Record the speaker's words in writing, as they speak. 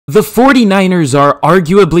The 49ers are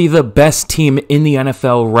arguably the best team in the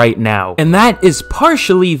NFL right now, and that is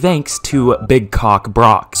partially thanks to Big Cock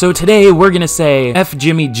Brock. So today we're gonna say F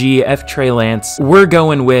Jimmy G, F Trey Lance, we're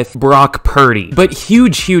going with Brock Purdy. But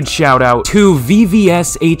huge shout out to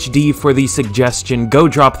VVS HD for the suggestion. Go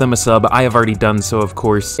drop them a sub. I have already done so, of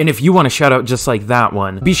course. And if you want a shout out just like that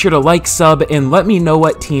one, be sure to like, sub, and let me know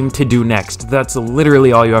what team to do next. That's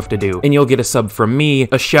literally all you have to do. And you'll get a sub from me,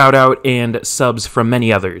 a shout out, and subs from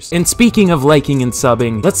many others. And speaking of liking and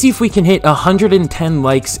subbing, let's see if we can hit 110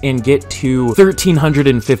 likes and get to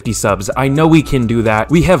 1,350 subs. I know we can do that.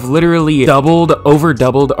 We have literally over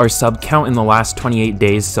doubled our sub count in the last 28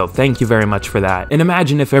 days, so thank you very much for that. And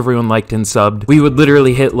imagine if everyone liked and subbed. We would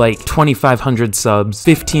literally hit like 2,500 subs,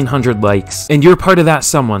 1,500 likes, and you're part of that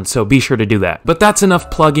someone, so be sure to do that. But that's enough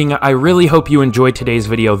plugging. I really hope you enjoyed today's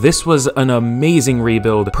video. This was an amazing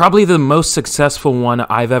rebuild, probably the most successful one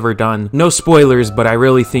I've ever done. No spoilers, but I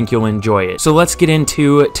really think you'll enjoy it. So let's get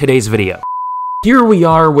into today's video. Here we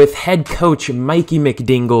are with head coach Mikey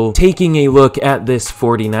McDingle taking a look at this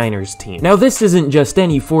 49ers team. Now this isn't just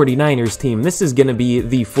any 49ers team, this is gonna be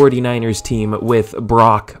the 49ers team with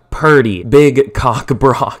Brock Purdy, Big Cock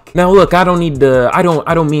Brock. Now look, I don't mean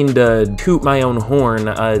to toot my own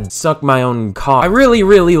horn, suck my own cock. I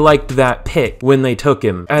really liked that pick when they took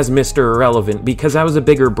him as Mr. Irrelevant because I was a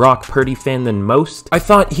bigger Brock Purdy fan than most. I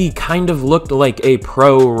thought he kind of looked like a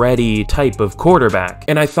pro-ready type of quarterback,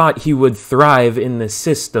 and I thought he would thrive in the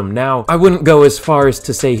system. Now, I wouldn't go as far as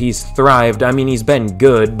to say he's thrived. I mean, he's been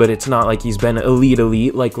good, but it's not like he's been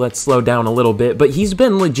elite. Like, let's slow down a little bit, but he's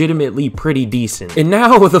been legitimately pretty decent. And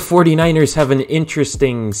now the 49ers have an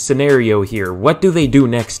interesting scenario here. What do they do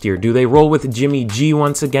next year? Do they roll with Jimmy G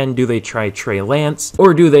once again? Do they try Trey Lance?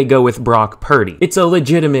 Or do they go with Brock Purdy? It's a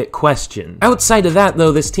legitimate question. Outside of that,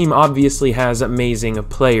 though, this team obviously has amazing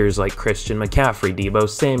players like Christian McCaffrey, Deebo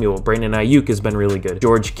Samuel, Brandon Ayuk has been really good,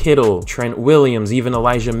 George Kittle, Trent Williams, even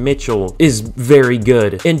Elijah Mitchell is very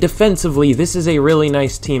good. And defensively, this is a really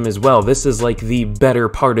nice team as well. This is like the better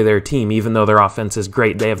part of their team, even though their offense is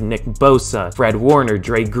great. They have Nick Bosa, Fred Warner,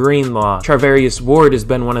 Dre Greenlaw, Charvarius Ward has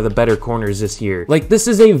been one of the better corners this year. Like, this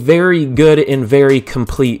is a very good and very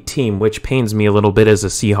complete team, which pains me a little bit as a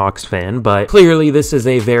Seahawks fan, but clearly this is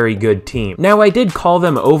a very good team. Now, I did call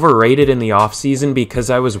them overrated in the offseason because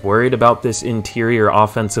I was worried about this interior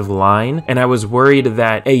offensive line, and I was worried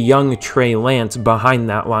that a young Trey Lance behind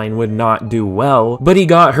that line would not do well, but he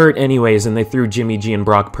got hurt anyways, and they threw Jimmy G and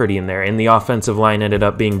Brock Purdy in there, and the offensive line ended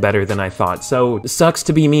up being better than I thought, so sucks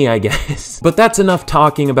to be me, I guess. But that's enough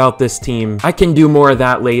talking about this team. I can do more of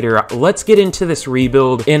that later. Let's get into this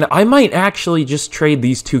rebuild, and I might actually just trade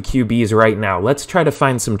these two QBs right now. Let's try to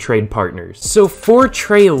find some trade partners. So for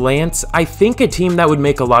Trey Lance, I think a team that would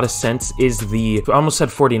make a lot of sense is I almost said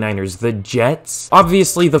 49ers, the Jets.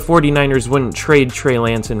 Obviously, the 49ers wouldn't trade Trey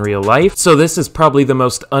Lance in real life, so this is probably the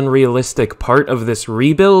most unrealistic part of this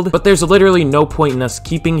rebuild, but there's literally no point in us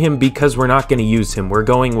keeping him because we're not going to use him. We're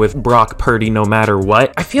going with Brock Purdy no matter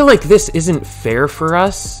what. I feel like this isn't fair for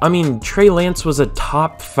us. I mean, Trey Lance was a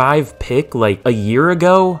top 5 pick like a year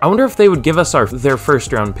ago. I wonder if they would give us their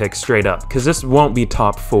first round pick straight up, because this won't be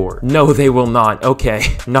top 4. No, they will not. Okay,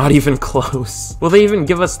 not even close. Will they even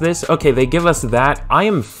give us this? Okay, they give us that. I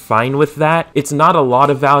am fine with that. It's not a lot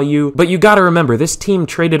of value, but you gotta remember, this team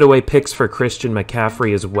traded away picks for Christian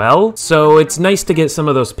McCaffrey as well, so it's nice to get some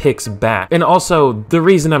of those picks back. And also, the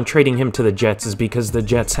reason I'm trading him to the Jets is because the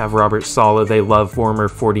Jets have Robert Saleh. They love former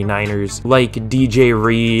 49ers like DJ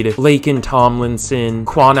Reed, Laken Tomlinson,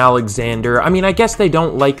 Quan Alexander. I mean, I guess they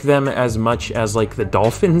don't like them as much as like the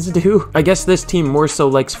Dolphins do. I guess this team more so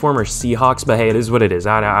likes former Seahawks, but hey, it is what it is.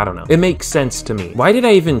 I don't know. It makes sense to me. Why did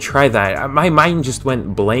I even try that? My mind just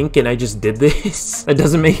went blank and I just did this. That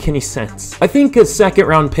doesn't make any sense. I think a second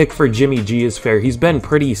round pick for Jimmy G is fair. He's been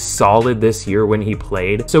pretty solid this year when he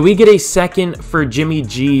played. So we get a second for Jimmy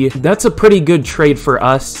G. That's a pretty good trade for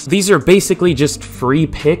us. These are basically just free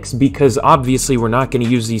picks because obviously we're not going to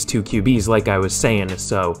use these two QBs like I was saying.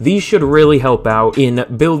 So these should really help out in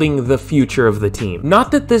building the future of the team.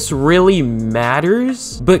 Not that this really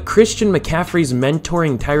matters, but Christian McCaffrey's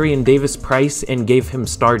mentoring Tyrion Davis-Price and gave him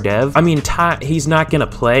star dev. I mean, he's not going to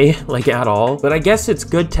play like at all, but I guess it's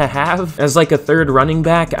good to have as like a third running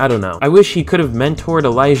back. I don't know. I wish he could have mentored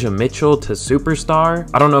Elijah Mitchell to superstar.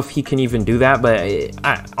 I don't know if he can even do that, but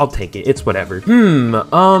I'll take it. It's whatever.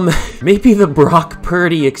 Maybe the Brock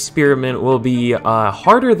Purdy experiment will be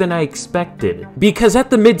harder than I expected. Because at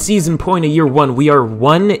the midseason point of year 1, we are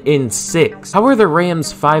 1-6. How are the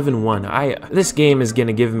Rams 5-1? This game is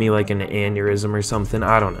gonna give me like an aneurysm or something.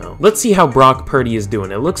 I don't know. Let's see how Brock Purdy is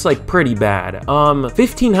doing. It looks like pretty bad.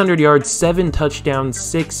 1,500 yards, 7 touchdowns,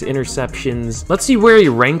 6 interceptions. Let's see where he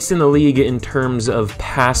ranks in the league in terms of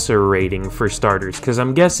passer rating for starters, because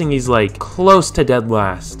I'm guessing he's like close to dead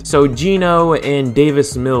last. So Geno and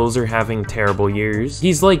Davis Mills are having terrible years.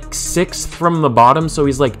 He's like 6th from the bottom, so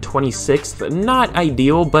he's like 26th. Not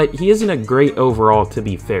ideal, but he isn't a great overall, to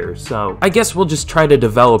be fair. So I guess we'll just try to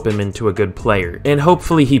develop him into a good player, and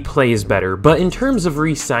hopefully he plays better. But in terms of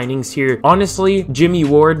re-signings here, honestly, Jimmy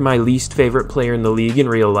Ward, my least favorite player in the league in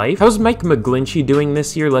real life. How's Mike McGlinchey doing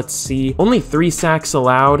this year? Let's see. Only 3 sacks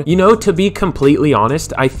allowed. You know, to be completely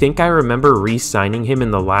honest, I think I remember re-signing him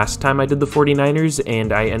in the last time I did the 49ers,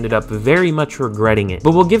 and I ended up very much regretting it.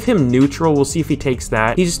 But we'll give him neutral. We'll see if he takes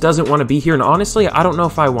that. He just doesn't want to be here, and honestly, I don't know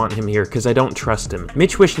if I want him here because I don't trust him.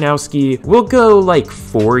 Mitch Wishnowski, we'll go like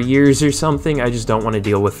 4 years or something. I just don't want to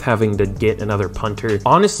deal with having to get another punter.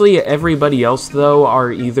 Honestly, everybody else though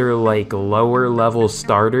are either like lower level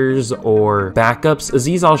starters or backups.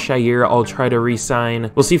 Azeez Al-Shaair, I'll try to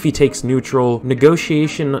re-sign. We'll see if he takes neutral.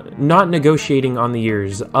 Negotiation, not negotiating on the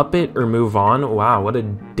years. Up it or move on. Wow, what a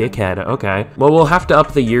dickhead. Okay. Well, we'll have to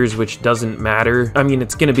up the years, which doesn't matter. I mean,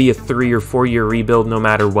 it's going to be a 3 or 4 year rebuild no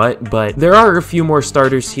matter what, but there are a few more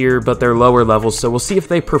starters here, but they're lower levels, so we'll see if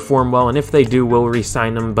they perform well, and if they do, we'll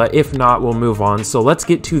re-sign them, but if not, we'll move on. So let's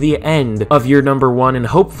get to the end of year number 1, and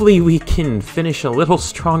hopefully we can finish a little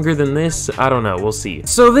stronger than this. I don't know. We'll see.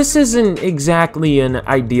 So this isn't exactly an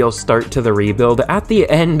ideal start to the rebuild. At the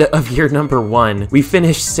end of year number 1, we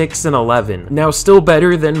finished 6-11. Now, still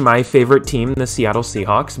better than my favorite team, the Seattle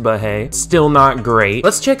Seahawks, but hey, still not great.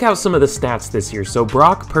 Let's check out some of the stats this year. So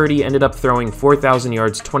Brock Purdy ended up throwing 4,000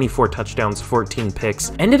 yards, 24 touchdowns, 14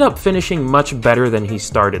 picks. Ended up finishing much better than he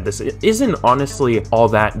started. This isn't honestly all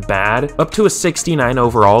that bad. Up to a 69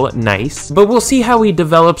 overall, nice. But we'll see how he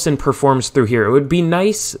develops and performs through here. It would be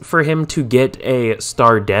nice for him to get a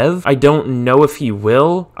star dev. I don't know if he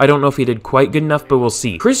will. I don't know if he did quite good enough, but we'll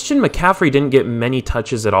see. Christian McCaffrey didn't get many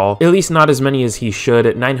touches at all. At least not as many as he should.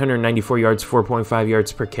 At 994 yards, 4.5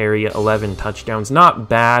 yards per carry, 11 touchdowns. Not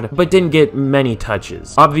bad, but didn't get many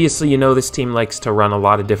touches. Obviously, you know this team likes to run a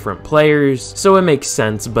lot of different players, so it makes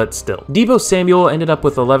sense, but still. Deebo Samuel ended up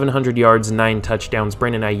with 1,100 yards, 9 touchdowns.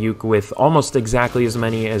 Brandon Ayuk with almost exactly as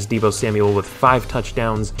many as Deebo Samuel with 5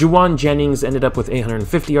 touchdowns. Juwan Jennings ended up with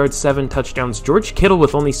 850 yards, 7 touchdowns. George Kittle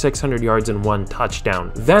with only 600 yards and 1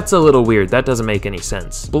 touchdown. That's a little weird. That doesn't make any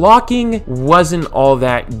sense. Blocking wasn't all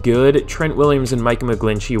that good. Trent Williams and Mike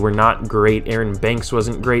McGlinchey were not great. Aaron Banks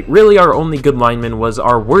wasn't great. Really, our only good lineman was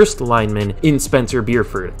our worst lineman in Spencer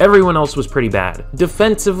Bierford. Everyone else was pretty bad.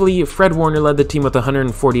 Defensively, Fred Warner led the team with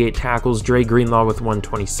 148 tackles, Dre Greenlaw with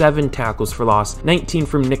 127 tackles for loss, 19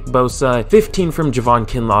 from Nick Bosa, 15 from Javon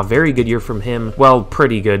Kinlaw. Very good year from him. Well,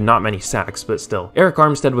 pretty good. Not many sacks, but still. Eric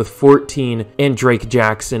Armstead with 14 and Drake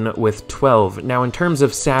Jackson with 12. Now, in terms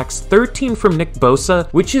of sacks, 13 from Nick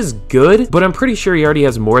Bosa, which is good, but I'm pretty sure he already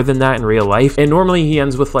has more than that in real life, and normally he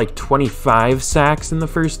ends with like 25 sacks in the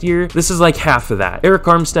first year. This is like half of that. Eric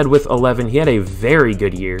Armstead with 11. He had a very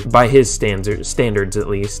good year, by his standards at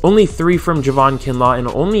least. Only 3 from Javon Kinlaw and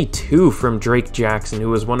only 2 from Drake Jackson, who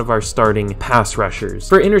was one of our starting pass rushers.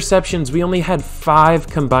 For interceptions, we only had 5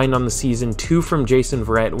 combined on the season, 2 from Jason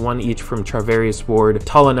Verrett, 1 each from Travarius Ward,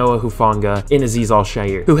 Talanoa Hufanga, and Azeez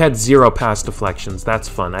Al-Shaair, who had 0 pass deflections. That's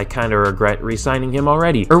fun. I kind of regret re-signing him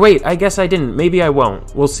already. Or wait, I guess I didn't. Maybe I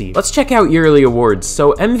won't. We'll see. Let's check out yearly awards.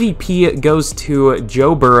 So MVP goes to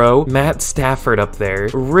Joe Burrow, Matt Stafford up there.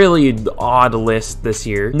 Really odd list this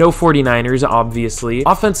year. No 49ers, obviously.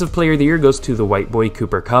 Offensive Player of the Year goes to the white boy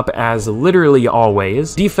Cooper Kupp, as literally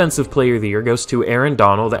always. Defensive Player of the Year goes to Aaron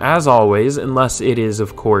Donald, as always, unless it is,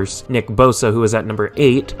 of course, Nick Bosa, who is at number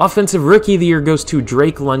 8. Offensive Rookie of the Year goes to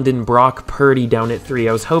Drake London. Brock Purdy down at 3.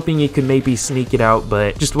 I was hoping he could maybe sneak it out,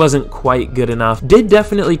 but just wasn't quite good enough. Did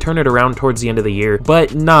definitely turn it around towards the end of the year,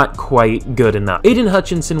 but not quite good enough. Aiden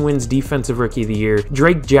Hutchinson wins Defensive Rookie of the Year.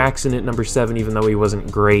 Drake Jackson at number 7, even though he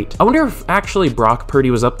wasn't great. I wonder if actually Brock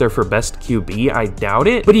Purdy was up there for best QB. I doubt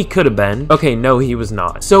it, but he could have been. Okay, no, he was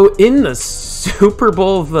not. So in the Super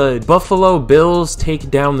Bowl, the Buffalo Bills take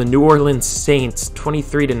down the New Orleans Saints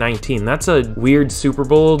 23-19. That's a weird Super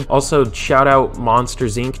Bowl. Also, shout out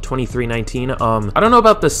Monsters Inc. 23-19. I don't know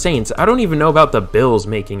about the Saints. I don't even know about the Bills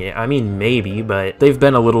making it. I mean, maybe, but they've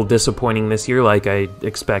been a little disappointing this year, like I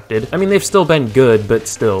expected. I mean, they've still been good, but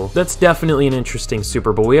still. That's definitely an interesting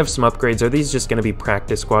Super Bowl. We have some upgrades. Are these just going to be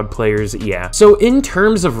practice squad players? Yeah. So in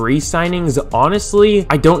terms of re-signings, honestly,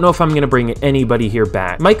 I don't know if if I'm going to bring anybody here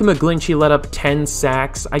back. Micah McGlinchey let up 10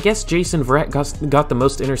 sacks. I guess Jason Verrett got the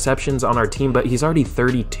most interceptions on our team, but he's already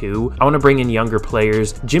 32. I want to bring in younger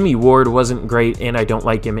players. Jimmy Ward wasn't great, and I don't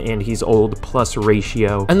like him, and he's old plus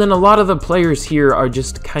ratio. And then a lot of the players here are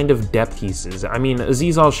just kind of depth pieces. I mean,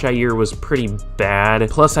 Azeez Al-Shaair was pretty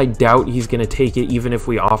bad, plus I doubt he's going to take it even if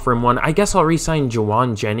we offer him one. I guess I'll re-sign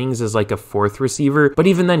Jawan Jennings as like a 4th receiver, but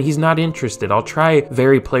even then he's not interested. I'll try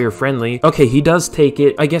very player friendly. Okay, he does take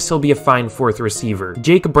it. I guess he'll be a fine 4th receiver.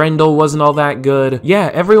 Jake Brendel wasn't all that good.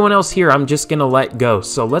 Yeah, everyone else here I'm just gonna let go.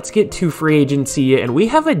 So let's get to free agency, and we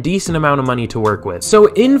have a decent amount of money to work with.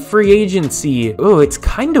 So in free agency, oh, it's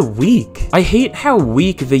kind of weak. I hate how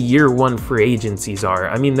weak the year 1 free agencies are.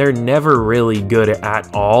 I mean, they're never really good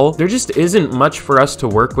at all. There just isn't much for us to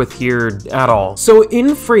work with here at all. So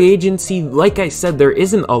in free agency, like I said, there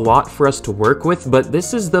isn't a lot for us to work with, but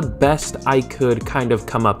this is the best I could kind of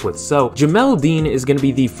come up with. So Jamel Dean is going to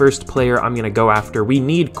be the first player I'm going to go after. We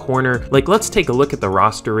need corner. Like, let's take a look at the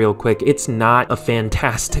roster real quick. It's not a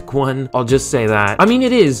fantastic one. I'll just say that. I mean,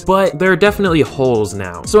 it is, but there are definitely holes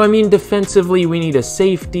now. So I mean, defensively, we need a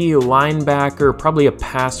safety, linebacker, probably a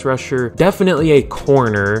pass rusher, definitely a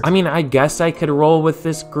corner. I mean, I guess I could roll with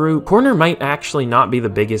this group. Corner might actually not be the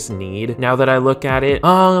biggest need now that I look at it.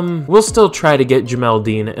 We'll still try to get Jamel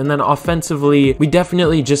Dean. And then offensively, we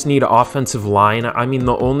definitely just need offensive line. I mean,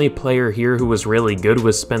 the only player here who was really good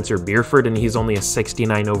was Spencer Bierford, and he's only a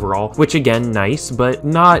 69 overall, which again, nice, but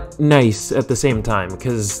not nice at the same time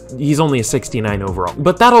because he's only a 69 overall.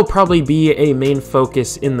 But that'll probably be a main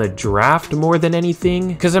focus in the draft more than anything,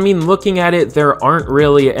 because I mean, looking at it, there aren't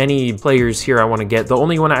really any players here I want to get. The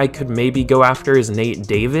only one I could maybe go after is Nate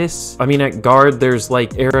Davis. I mean, at guard, there's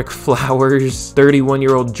like Eric Flowers,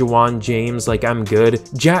 31-year-old Juwan James, like I'm good.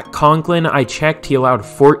 Jack Conklin, I checked, he allowed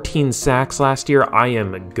 14 sacks last year. I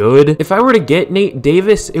am good. If I were to get Nate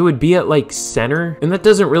Davis, it would be at like center, and that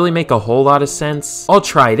doesn't really make a whole lot of sense. I'll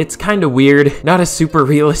try it. It's kind of weird. Not a super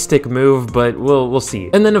realistic move, but we'll see.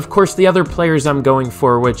 And then of course the other players I'm going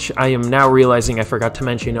for, which I am now realizing I forgot to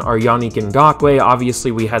mention, are Yannick Ngakoue.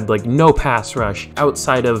 Obviously we had like no pass rush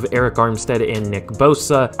outside of Eric Armstead and Nick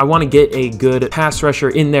Bosa. I want to get a good pass rusher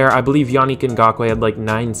in there. I believe Yannick Ngakoue had like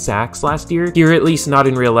 9 sacks last year. Here, at least not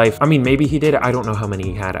in real life. I mean, maybe he did. I don't know how many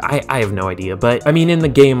he had. I have no idea. But I mean, in the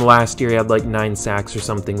game last year, he had like 9 sacks or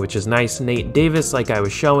something, which is nice. Nate Davis, like I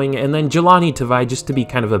was showing, and then Jelani Tavai just to be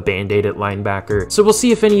kind of a band-aid at linebacker. So we'll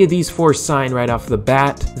see if any of these 4 sign right off the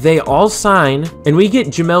bat. They all sign, and we get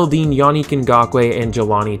Jamel Dean, Yannick Ngakoue, and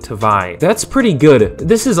Jelani Tavai. That's pretty good.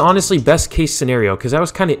 This is honestly best case scenario, because I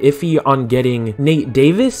was kind of iffy on getting Nate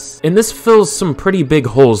Davis, and this fills some pretty big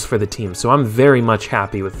holes for the team, so I'm very much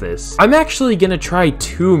happy with this. I'm actually gonna try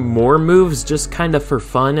 2 more moves just kind of for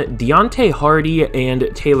fun. Deontay Hardy and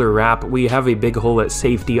Taylor Rapp. We have a big hole at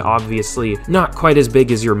safety, obviously. Not quite as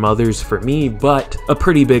big as your mother's for me, but a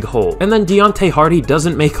pretty big hole. And then Deontay Hardy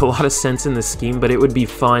doesn't make a lot of sense in the scheme, but it would be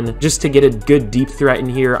fun just to get a good deep threat in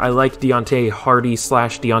here. I like Deontay Hardy /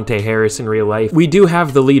 Deontay Harris in real life. We do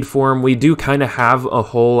have the lead for him. We do kind of have a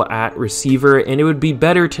hole at receiver, and it would be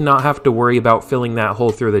better to not have to worry about filling that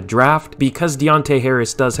hole through the draft because Deontay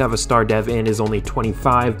Harris does have a star dev and is only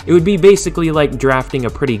 25. It would be basically like drafting a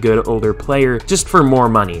pretty good older player just for more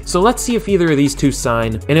money. So let's see if either of these 2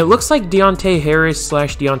 sign. And it looks like Deontay Harris /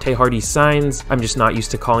 Deontay Hardy signs. I'm just not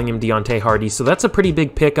used to calling him Deontay Hardy, so that's a pretty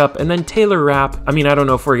big pickup. And then Taylor Rapp, I mean, I don't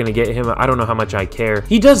know if we're gonna get him. I don't know how much I care.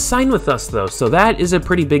 He does sign with us though, so that is a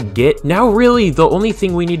pretty big get. Now really the only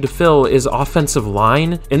thing we need to fill is offensive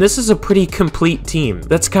line, and this is a pretty complete team.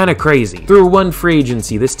 That's kind of crazy. Through 1 free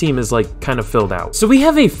agency, this team is like kind of filled out. So we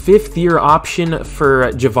have a 5th year option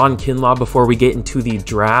for Javon Kinlaw before we get into the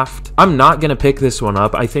draft. I'm not gonna pick this one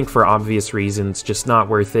up. I think for obvious reasons, just not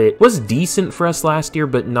worth it. Was decent for us last year,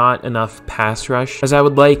 but not enough pass rush as I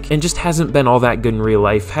would like, and just hasn't been all that good in real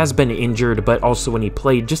life. Has been injured, but also when he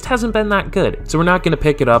played, just hasn't been that good. So we're not gonna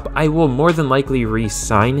pick it up. I will more than likely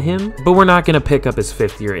re-sign him, but we're not gonna pick up his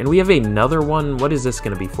 5th year. And we have another one. What is this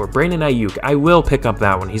gonna be for? Brandon Ayuk. I will pick up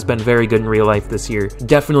that one. He's been very good in real life this year.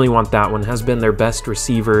 Definitely want that one. Has been their best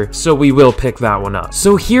receiver, so we will pick that one up.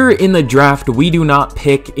 So here in the draft, we do not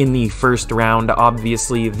pick in the 1st round.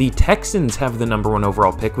 Obviously, the Texans have the #1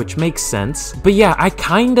 overall pick, which makes sense. But yeah, I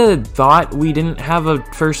kind of thought we didn't have a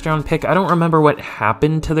 1st round pick. I don't remember what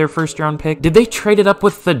happened to their 1st round pick. Did they trade it up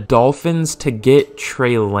with the Dolphins to get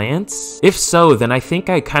Trey Lance? If so, then I think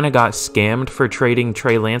I kind of got scammed for trading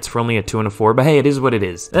Trey Lance for only a 2 and a 4, but hey, it is what it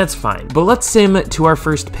is. That's fine. But let's sim to our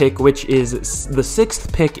 1st pick, which is the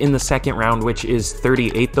 6th pick in the 2nd round, which is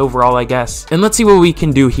 38th overall, I guess. And let's see what we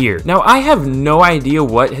can do here. Now, I have no idea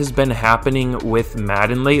what has been happening with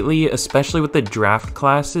Madden lately, especially with the draft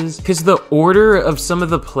classes, because the order of some of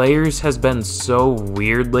the players has been so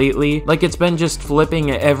weird lately. Like, it's been just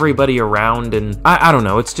flipping everybody around, and I don't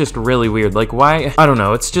know, it's just really weird. Like, why? I don't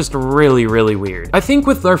know, it's just really, really weird. I think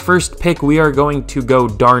with our first pick, we are going to go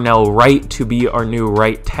Darnell Wright to be our new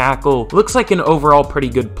right tackle. Looks like an overall pretty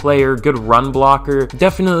good player, good run blocker,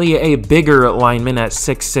 definitely a bigger lineman at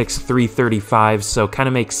 6'6", 335, so kind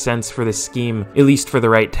of makes sense for the scheme, at least for the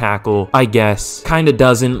right tackle, I guess. Kind of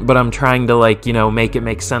doesn't, but I'm trying to, like, you know, make it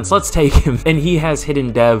make sense. Let's take him. And he has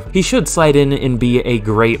hidden dev. He should slide in and be a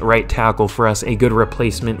great right tackle for us, a good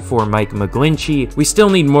replacement for Mike McGlinchey. We still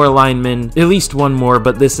need more linemen, at least one more,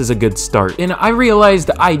 but this is a good start. And I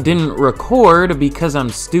realized I didn't record because I'm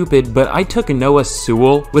stupid, but I took Noah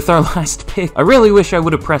Sewell with our last pick. I really wish I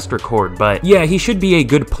would have pressed record, but yeah, he should be a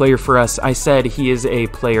good player for us. I said he is a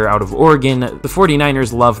player out of Oregon. The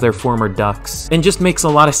 49ers love their former Ducks, and just makes a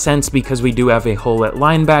lot of sense because we do have a hole at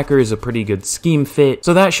linebacker, is a pretty good scheme fit,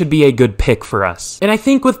 so that should be a good pick for us. And I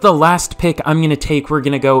think with the last pick I'm gonna take, we're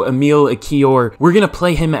gonna go Emil Akior. We're gonna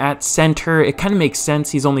play him at center. It kind of makes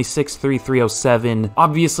sense. He's only 6'3", 307.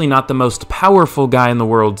 Obviously not the most powerful guy in the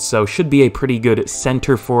world, so should be a pretty good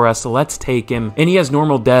center for us. So let's take him. And he has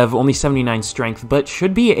normal dev, only 79 strength, but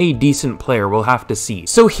should be a decent player. We'll have to see.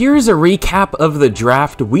 So here's a recap of the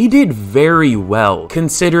draft. We did very well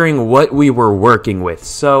considering what we were working with.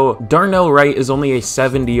 So Darnell Wright is only a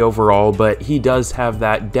 70 overall, but he does have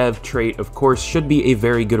that dev trait, of course, should be a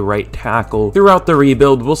very good right tackle. Throughout the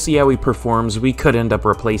rebuild, we'll see how he performs. We could end up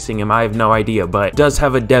replacing him, I have no idea, but does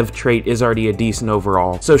have a dev trait, is already a decent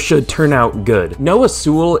overall, so should turn out good. Noah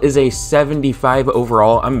Sewell is a 75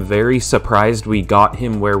 overall. I'm very surprised we got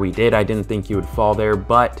him where we did. I didn't think he would fall there,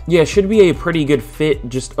 but yeah, should be a pretty good fit,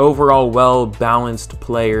 just overall well-balanced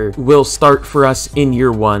player. Will start for us in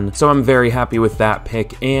year one, so I'm very happy with that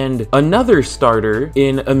pick. And another starter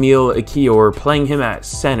in Emil Akior, playing him at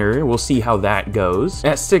center. We'll see how that goes.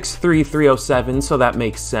 At 6'3", 307, so that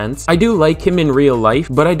makes sense. I do like him in real life,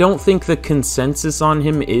 but I don't think the consensus on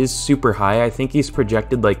him is super high. I think he's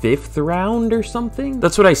projected like 5th round or something.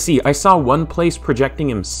 That's what I see. I saw one place projecting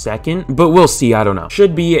him 2nd, but we'll see. I don't know.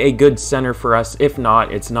 Should be a good center for us. If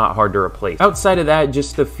not, it's not hard to replace. Outside of that,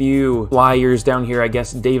 just a few flyers down here, I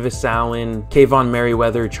guess. Davis Allen, Kayvon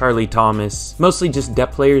Merriweather, Charlie Thomas. Mostly just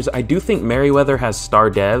depth players. I do think Merriweather has star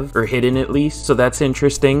dev, or hidden at least, so that's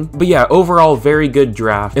interesting. But yeah, overall, very good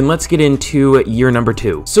draft. And let's get into year number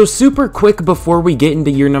 2. So super quick before we get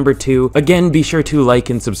into year number 2, again, be sure to like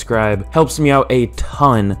and subscribe. Helps me out a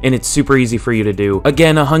ton, and it's super easy for you to do.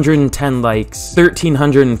 Again, 110 likes,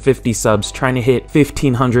 1,350 subs, trying to hit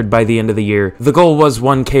 1,500 by the end of the year. The goal was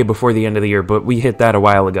 1K before the end of the year, but we hit that a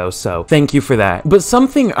while ago, so thank you for that. But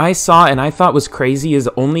something I saw and I thought was crazy is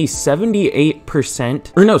only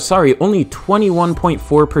 78%, or no, sorry, only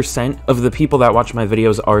 21.4% of the people that watch my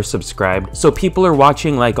videos are subscribed. So people are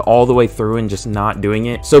watching like all the way through and just not doing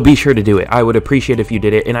it. So be sure to do it. I would appreciate if you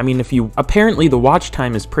did it. And I mean, if you, apparently the watch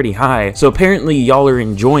time is pretty high, so apparently y'all are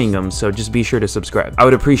enjoying them, so just be sure to subscribe. I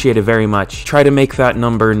would appreciate it very much. Try to make that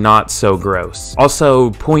number not so gross. Also,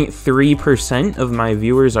 0.3% of my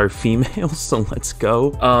viewers are female, so let's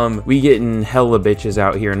go. We getting hella bitches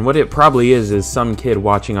out here, and what it probably is some kid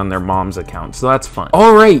watching on their mom's account, so that's fun.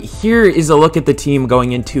 All right, here is a look at the team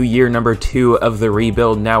going into year number 2 of the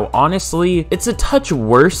rebuild. Now, honestly, it's a touch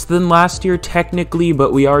worse than last year technically,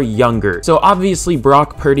 but we are younger. So obviously,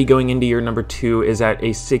 Brock Purdy going into year number 2 is at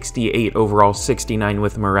a 68 overall, 69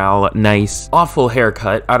 with morale. Nice. Awful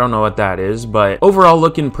haircut. I don't know what that is, but overall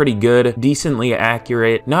looking pretty good, decently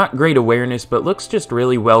accurate, not great awareness, but looks just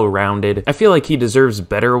really well-rounded. I feel like he deserves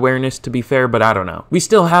better awareness, to be fair, but I don't know. We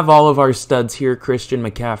still have all of our studs here: Christian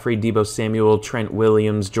McCaffrey, Deebo Samuel, Trent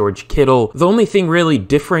Williams, George Kittle. The only thing really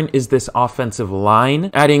different is this offensive line,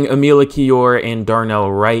 adding Emil Akior and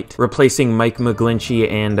Darnell Wright, replacing Mike McGlinchey,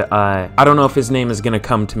 and I don't know if his name is gonna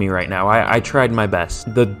come to me right now. I tried my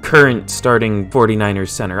best. The current starting 49ers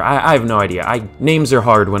center. I have no idea. Names are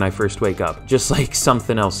hard when I first wake up, just like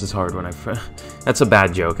something else is hard when I that's a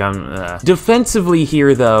bad joke. Defensively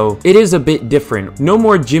here, though, it is a bit different. No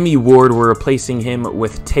more Jimmy Ward. We're replacing him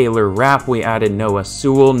with Taylor Rapp. We added Noah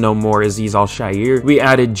Sewell. No more Azeez Al-Shaair. We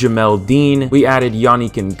added Jamel Dean. We added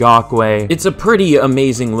Yannick Ngakoue. It's a pretty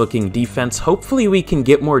amazing looking defense. Hopefully we can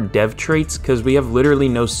get more dev traits, because we have literally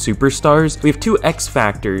no superstars. We have 2 X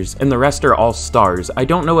Factors, and the rest are all stars. I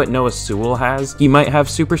don't know what Noah Sewell has. He might have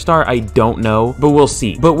superstar. I don't know, but we'll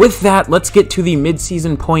see. But with that, let's get to the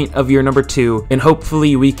mid-season point of year number 2, and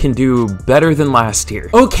hopefully we can do better than last year.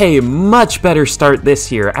 Okay, much better start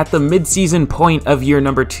this year. At the mid-season point of year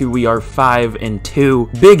number 2, we are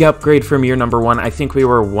 5-2. Big upgrade from year number 1. I think we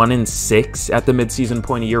were 1-6 at the mid-season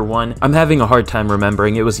point of year year one? I'm having a hard time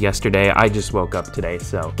remembering. It was yesterday. I just woke up today,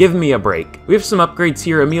 so give me a break. We have some upgrades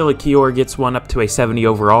here. Emil Kior gets one up to a 70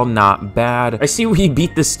 overall. Not bad. I see we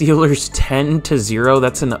beat the Steelers 10-0.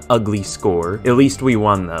 That's an ugly score. At least we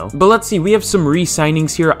won, though. But let's see. We have some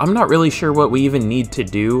re-signings here. I'm not really sure what we even need to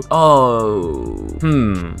do. Well,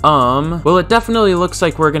 it definitely looks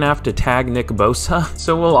like we're gonna have to tag Nick Bosa.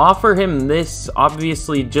 So we'll offer him this,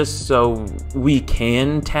 obviously, just so we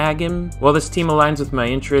can tag him. Well, this team aligns with my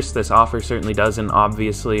interests. This offer certainly doesn't,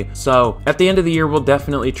 obviously. So at the end of the year, we'll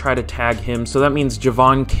definitely try to tag him. So that means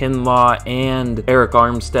Javon Kinlaw and Eric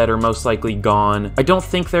Armstead are most likely gone. I don't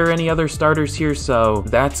think there are any other starters here, so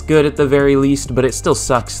that's good at the very least, but it still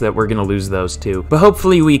sucks that we're gonna lose those two. But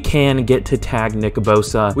hopefully we can get to tag Nick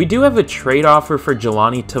Bosa. We do have a trade offer for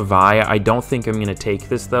Jelani Tavai. I don't think I'm gonna take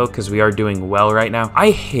this though, because we are doing well right now.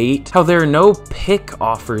 I hate how there are no pick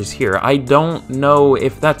offers here. I don't know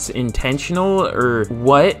if that's intentional or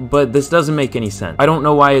what, but this doesn't make any sense. I don't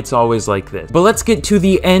know why it's always like this. But let's get to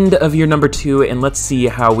the end of year number 2 and let's see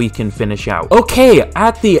how we can finish out. Okay,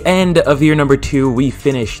 at the end of year number 2, we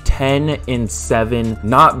finished 10-7.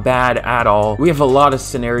 Not bad at all. We have a lot of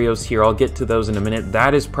scenarios here. I'll get to those in a minute.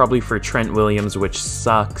 That is probably for Trent Williams, which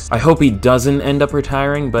sucks. I hope he doesn't end up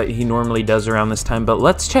retiring, but he normally does around this time. But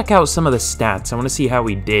let's check out some of the stats. I want to see how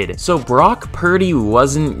we did. So Brock Purdy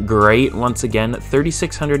wasn't great. Once again,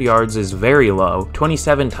 3,600 yards is very low.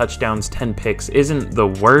 27 touchdowns, 10 picks isn't the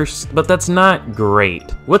worst, but that's not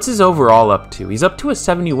great. What's his overall up to? He's up to a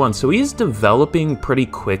 71, so he's developing pretty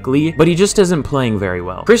quickly, but he just isn't playing very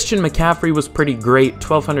well. Christian McCaffrey was pretty great.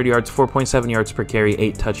 1,200 yards, 4.7 yards per carry,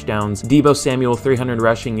 8 touchdowns. Deebo Samuel, 300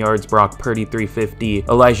 rushing yards. Brock Purdy, 350.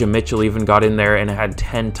 Elijah Mitchell even got in there and had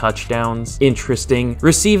 10 touchdowns. Interesting.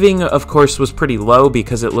 Receiving, of course, was pretty low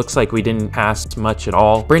because it looks like we didn't pass much at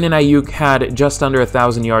all. Brandon Ayuk had just under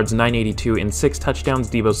 1,000 yards, 982 and 6 touchdowns.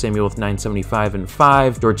 Deebo Samuel with 975 and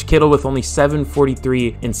 5. George Kittle with only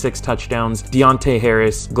 743 and 6 touchdowns. Deontay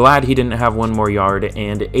Harris, glad he didn't have one more yard,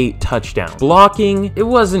 and 8 touchdowns. Blocking, it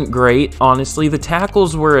wasn't great, honestly. The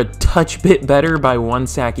tackles were a touch bit better by 1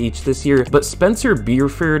 sack each this year, but Spencer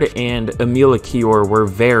Bierford and Emil Kior were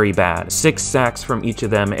very bad. 6 sacks from each of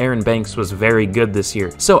them. Aaron Banks was very good this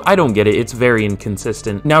year, so I don't get it. It's very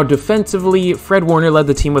inconsistent. Now, defensively, Fred Warner led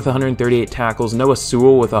the team with 138 tackles. Noah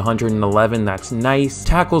Sewell with 111. That's nice.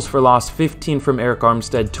 Tackles for loss, 15 from Eric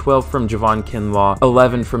Armstead, 12 from Javon Kinlaw,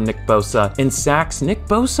 11 from Nick Bosa. And sacks, Nick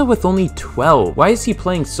Bosa with only 12. Why is he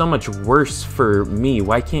playing so much worse for me?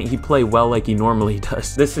 Why can't he play well like he normally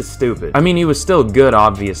does? This is stupid. I mean, he was still good,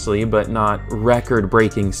 obviously, but not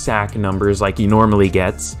record-breaking sack numbers like he normally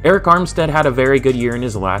gets. Eric Armstead had a very good year in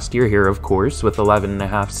his last year here, of course, with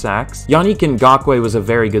 11.5 sacks. Yannick Ngakoue was a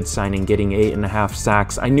very good signing, getting 8.5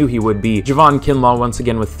 sacks. I knew he would be. Javon Kinlaw once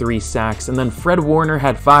again with 3 sacks, and then Fred Warner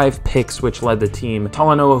had 5 picks, which led the team.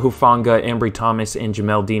 Talanoa Hufanga, Ambry Thomas, and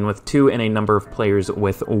Jamel Dean with 2, and a number of players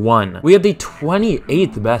with 1. We had the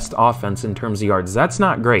 28th best offense in terms of yards. That's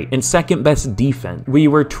not great. And 2nd best defense. We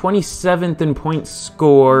were 27th in points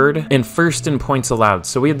scored and 1st in points allowed.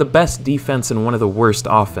 So we had the best defense and one of the worst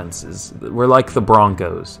offenses. We're like the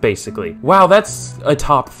Broncos, basically. Wow, that's a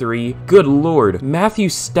top 3. Good lord. Matthew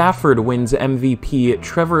Stafford wins MVP.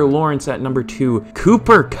 Trevor Lawrence at number 2.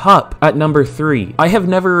 Cooper Kupp at number 3. I've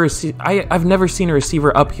never seen a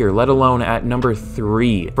receiver up here, let alone at number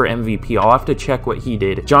 3 for MVP. I'll have to check what he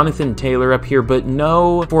did. Jonathan Taylor up here, but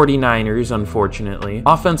no 49ers, unfortunately.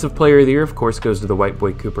 Offensive player of the year, of course, goes to the white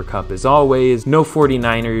boy Cooper Kupp as always. No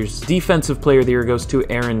 49ers. Defensive player of the year goes to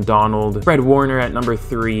Aaron Donald. Fred Warner at number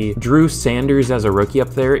 3. Drew Sanders as a rookie up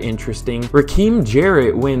there. Interesting. Raheem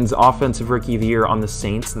Jarrett wins offensive rookie of the year on the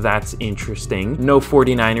Saints. That's interesting. No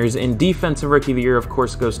 49ers. And defensive rookie of the year, of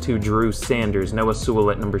course, goes to Drew Sanders. Noah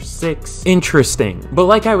Sewell at number 6. Interesting. But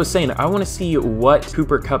like I was saying, I want to see what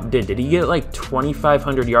Cooper Kupp did. Did he get like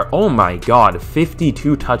 2,500 yards? Oh my god,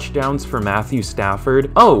 52 touchdowns for Matthew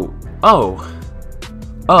Stafford.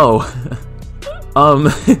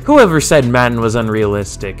 Whoever said Madden was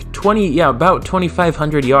unrealistic. About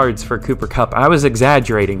 2,500 yards for Cooper Kupp. I was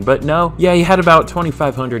exaggerating, but no. Yeah, he had about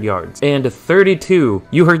 2,500 yards. And 32,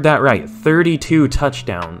 you heard that right, 32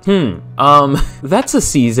 touchdowns. That's a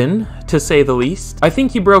season, to say the least. I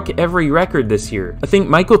think he broke every record this year. I think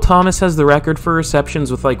Michael Thomas has the record for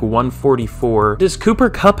receptions with like 144. Does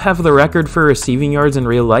Cooper Kupp have the record for receiving yards in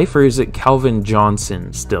real life, or is it Calvin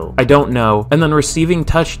Johnson still? I don't know. And then receiving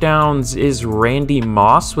touchdowns is Randy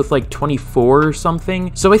Moss with like 24 or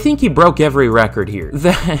something. So I think he broke every record here.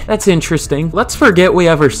 That's interesting. Let's forget we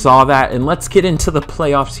ever saw that, and let's get into the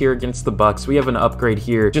playoffs here against the Bucks. We have an upgrade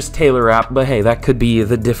here. Just Taylor Rapp, but hey, that could be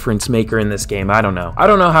the difference maker in this game. I don't know. I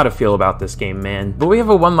don't know how to feel about about this game, man. But we have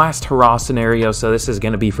a one last hurrah scenario, so this is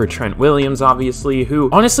going to be for Trent Williams, obviously, who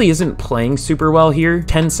honestly isn't playing super well here.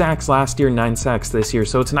 10 sacks last year, 9 sacks this year,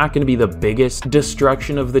 so it's not going to be the biggest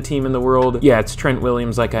destruction of the team in the world. Yeah, it's Trent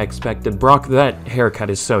Williams like I expected. Brock, that haircut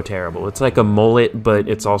is so terrible. It's like a mullet, but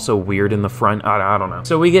it's also weird in the front. I don't know.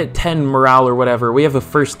 So we get 10 morale or whatever. We have a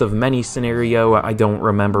first of many scenario. I don't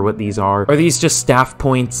remember what these are. Are these just staff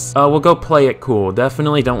points? We'll go play it cool.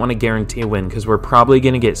 Definitely don't want to guarantee a win because we're probably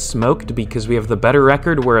going to get smoked because we have the better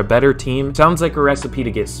record. We're a better team. Sounds like a recipe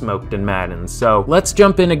to get smoked in Madden. So let's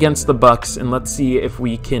jump in against the Bucks and let's see if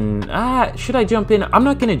we can... should I jump in? I'm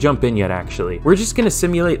not going to jump in yet, actually. We're just going to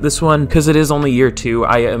simulate this one because it is only year 2.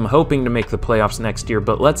 I am hoping to make the playoffs next year,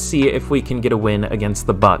 but let's see if we can get a win against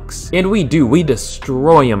the Bucks. And we do. We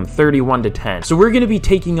destroy them 31-10. So we're going to be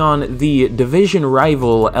taking on the division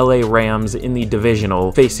rival LA Rams in the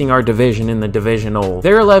divisional, facing our division in the divisional.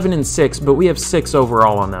 They're 11-6, but we have 6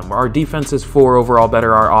 overall on them. Our defense is 4 overall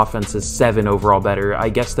better. Our offense is 7 overall better. I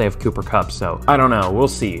guess they have Cooper Kupp, so I don't know. We'll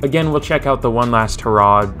see. Again, we'll check out the one last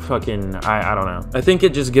hurrah. Fucking, I don't know. I think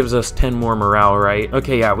it just gives us 10 more morale, right?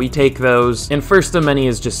 Okay, yeah, we take those. And first of many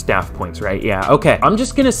is just staff points, right? Yeah, okay. I'm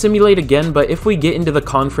just gonna simulate again, but if we get into the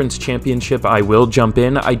conference championship, I will jump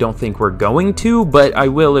in. I don't think we're going to, but I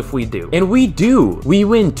will if we do. And we do. We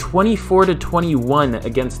win 24-21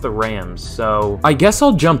 against the Rams, so I guess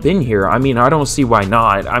I'll jump in here. I mean, I don't see why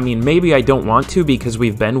not. I mean, maybe I don't want to because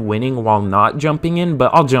we've been winning while not jumping in,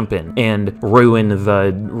 but I'll jump in and ruin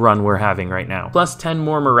the run we're having right now. Plus 10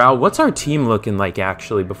 more morale. What's our team looking like,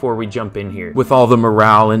 actually, before we jump in here with all the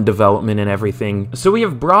morale and development and everything? So we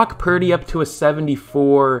have Brock Purdy up to a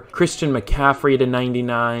 74, Christian McCaffrey to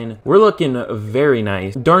 99. We're looking very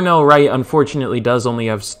nice. Darnell Wright, unfortunately, does only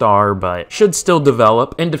have star, but should still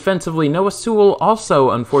develop. And defensively, Noah Sewell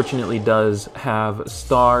also, unfortunately, does have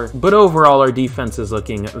star, but overall, our defense is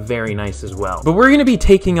looking very nice as well. But we're going to be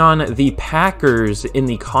taking on the Packers in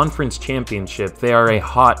the conference championship. They are a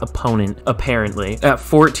hot opponent, apparently, at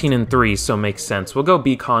 14-3, so makes sense. We'll go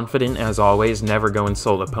be confident, as always. Never go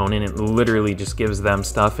insult opponent. It literally just gives them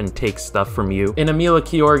stuff and takes stuff from you. And Emil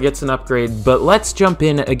Kior gets an upgrade, but let's jump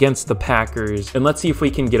in against the Packers, and let's see if we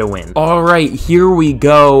can get a win. All right, here we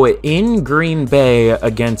go in Green Bay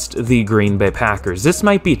against the Green Bay Packers. This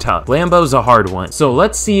might be tough. Lambeau's a hard one. So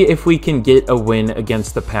let's see if we can get a win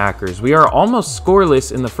against the Packers. We are almost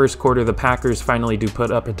scoreless in the first quarter. The Packers finally do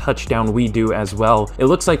put up a touchdown. We do as well. It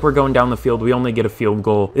looks like we're going down the field. We only get a field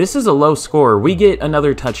goal. This is a low score. We get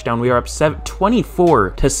another touchdown. We are up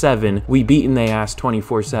 24-7. We beaten they ass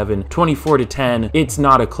 24-7. 24-10. It's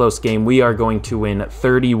not a close game. We are going to win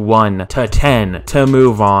 31-10 to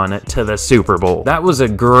move on to the Super Bowl. That was a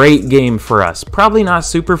great game for us. Probably not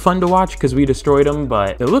super fun to watch because we destroyed them,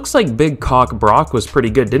 but it looks like Big Cock Brock was pretty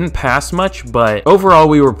good. Didn't pass much, but overall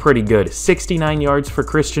we were pretty good. 69 yards for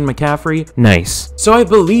Christian McCaffrey. Nice. So I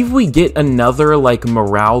believe we get another like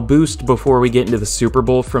morale boost before we get into the Super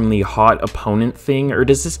Bowl from the hot opponent thing, or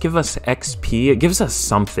does this give us XP? It gives us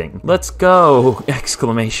something. Let's go!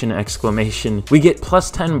 Exclamation, exclamation. We get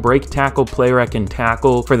plus 10 break tackle, play rec, and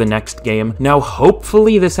tackle for the next game. Now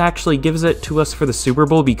hopefully this actually gives it to us for the Super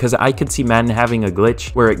Bowl because I could see Madden having a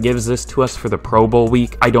glitch where it gives this to us for the Pro Bowl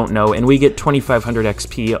week. I don't know. And we get 2500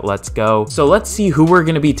 XP. Let's go. So let's see who we're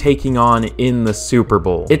going to be taking on in the Super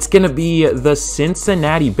Bowl. It's going to be the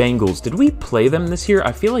Cincinnati Bengals. Did we play them this year?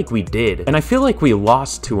 I feel like we did. And I feel like we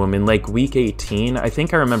lost to them in like week 18. I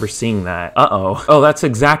think I remember seeing that. Uh-oh. Oh, that's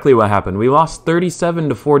exactly what happened. We lost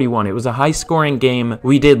 37-41. It was a high scoring game.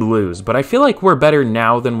 We did lose, but I feel like we're better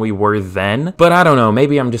now than we were then. But I don't know.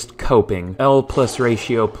 Maybe I'm just coping. L plus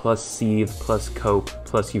ratio plus seethe plus cope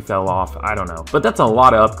plus you fell off. I don't know. But that's a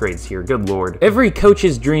lot of upgrades here. Good lord. Every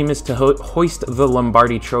coach's dream is to hoist the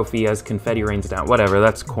Lombardi trophy as confetti rains down. Whatever,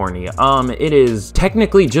 that's corny. It is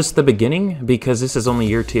technically just the beginning because this is only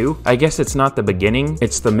year 2. I guess it's not the beginning.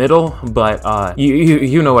 It's the middle, but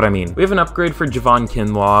you know what I mean. We have an upgrade for Javon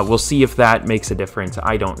Kinlaw. We'll see if that makes a difference.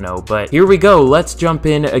 I don't know. But here we go. Let's jump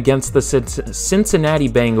in against the Cincinnati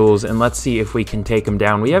Bengals and let's see if we can take them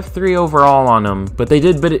down. We have 3 overall on them, but they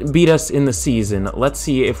did beat us in the season. Let's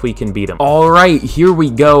see if we can beat them. All right, here we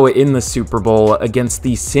go in the Super Bowl against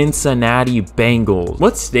the Cincinnati Bengals.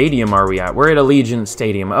 What stadium are we at? We're at Allegiant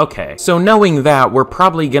Stadium. Okay, so knowing that, we're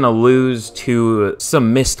probably gonna lose to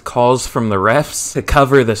some missed calls from the refs to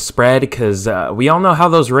cover the spread because we all know how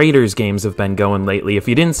those Raiders games have been going lately. If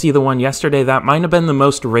you didn't see the one yesterday, that might have been the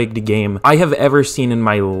most rigged game I have ever seen in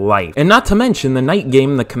my life. And not to mention, the night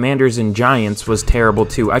game, the Commanders and Giants, was terrible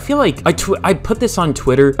too. I feel like I put this on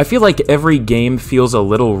Twitter. I feel like every game feels a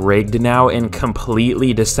little rigged now and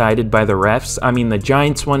completely decided by the refs. I mean, the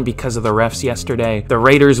Giants won because of the refs yesterday. say. The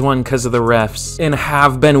Raiders won because of the refs and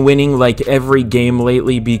have been winning like every game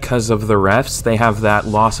lately because of the refs. They have that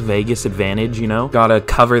Las Vegas advantage, you know? Gotta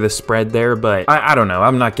cover the spread there, but I don't know.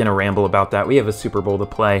 I'm not gonna ramble about that. We have a Super Bowl to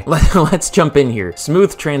play. Let's jump in here.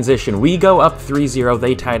 Smooth transition. We go up 3-0.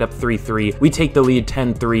 They tied up 3-3. We take the lead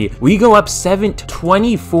 10-3. We go up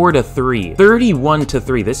 24-3.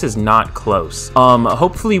 31-3. This is not close.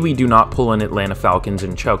 Hopefully we do not pull an Atlanta Falcons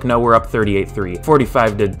and choke. No, we're up 38-3.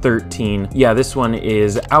 45-13. Yeah, this one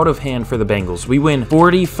is out of hand for the Bengals. We win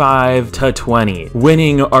 45-20,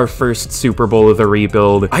 winning our first Super Bowl of the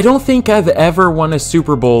rebuild. I don't think I've ever won a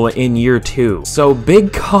Super Bowl in year 2. So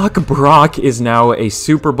Big Cock Brock is now a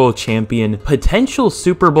Super Bowl champion, potential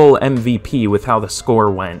Super Bowl MVP with how the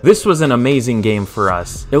score went. This was an amazing game for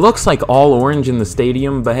us. It looks like all orange in the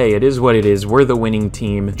stadium, but hey, it is what it is. We're the winning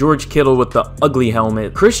team. George Kittle with the ugly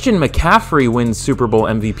helmet. Christian McCaffrey wins Super Bowl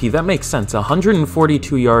MVP. That makes sense.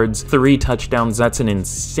 142 yards, 3 touchdowns. That's an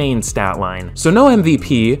insane stat line. So no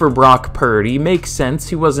MVP for Brock Purdy. Makes sense.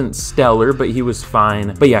 He wasn't stellar, but he was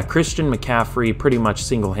fine. But yeah, Christian McCaffrey pretty much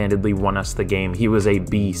single-handedly won us the game. He was a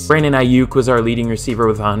beast. Brandon Ayuk was our leading receiver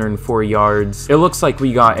with 104 yards. It looks like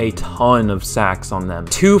we got a ton of sacks on them.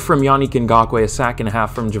 2 from Yannick Ngakoue, a sack and a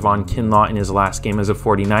half from Javon Kinlaw in his last game as a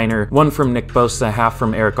 49er. 1 from Nick Bosa, half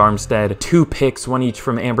from Eric Armstead. 2 picks, 1 each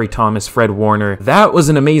from Ambry Thomas, Fred Warner. That was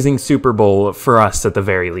an amazing Super Bowl for us at the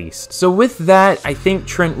very least. So with that, I think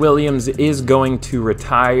Trent Williams is going to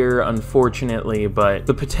retire, unfortunately, but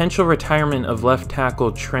the potential retirement of left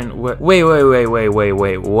tackle Trent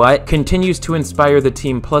wait, what? Continues to inspire the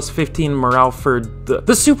team, plus 15 morale for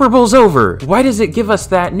the Super Bowl's over. Why does it give us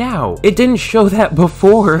that now? It didn't show that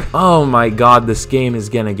before. Oh my god, this game is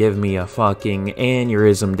gonna give me a fucking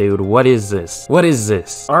aneurysm, dude. What is this? What is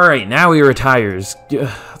this? Alright, now he retires.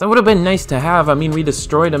 That would have been nice to have. I mean, we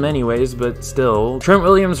destroyed him anyways, but still. Trent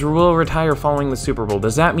Williams will retire following the Super Bowl.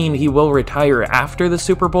 Does that mean he will retire after the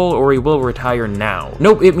Super Bowl, or he will retire now?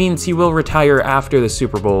 Nope, it means he will retire after the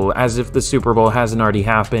Super Bowl, as if the Super Bowl hasn't already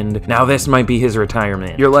happened. Now this might be his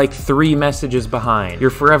retirement. You're like 3 messages behind. You're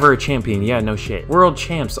forever a champion. Yeah, no shit. World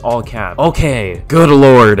champs, all cap. Okay, good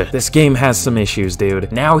lord. This game has some issues,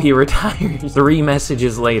 dude. Now he retires 3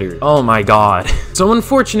 messages later. Oh my god. So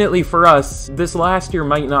unfortunately for us, this last year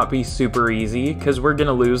might not be super easy, because we're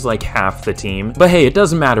gonna lose like half the team. But hey, it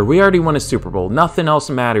doesn't matter. We already won a Super Bowl. Nothing else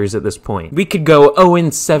matters at this point. We could go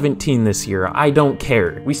 0-17 this year. I don't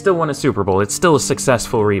care. We still won a Super Bowl. It's still a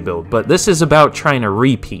successful rebuild, but this is about trying to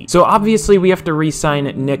repeat. So obviously we have to re-sign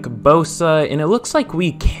Nick Bosa, and it looks like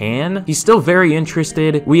we can. He's still very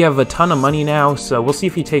interested. We have a ton of money now, so we'll see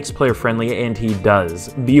if he takes player friendly, and he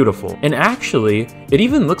does. Beautiful. And actually, it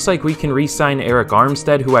even looks like we can re-sign Eric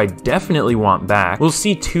Armstead, who I definitely want back. We'll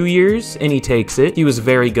see 2 years, and he takes it. He was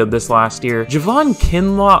very good this last year. Javon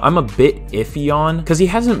Kinlaw, I'm a bit iffy on, because he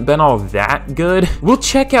hasn't been all that good. We'll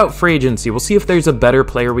check out free agency. We'll see if there's a better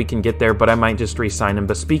player we can get there, but I might just re-sign him.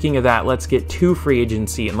 But speaking of that, let's get to free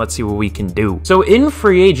agency, and let's see what we can do. So in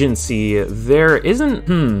free agency,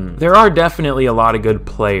 there are definitely a lot of good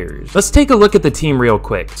players. Let's take a look at the team real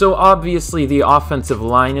quick. So obviously, the offensive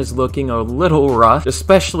line is looking a little rough,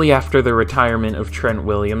 especially after the retirement of Trent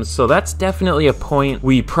Williams. So that's definitely a point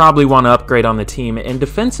we probably want to upgrade on the team. And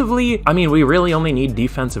defensively, I mean, we really only need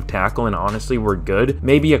defensive tackle, and honestly, we're good.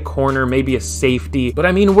 Maybe a corner, maybe a safety, but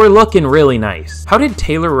I mean, we're looking really nice. How did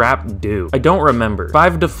Taylor Rapp do? I don't remember.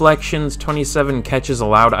 5 deflections, 27 catches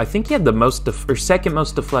allowed. I think he had the most second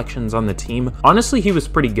most deflections on the team. Honestly, he was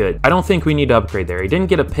pretty good. I don't think we need to upgrade there. He didn't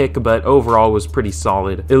get a pick, but overall was pretty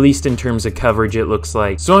solid, at least in terms of coverage, it looks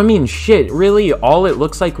like. So I mean, shit, really all it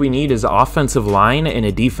looks like we need is offensive line and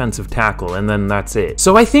a defensive tackle, and then that's it.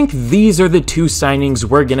 So I think these are the 2 signings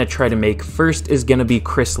we're gonna try to make. First is gonna be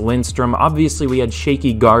Chris Lindstrom. Obviously, we had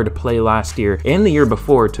shaky guard play last year and the year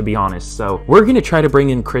before, to be honest, so we're gonna try to bring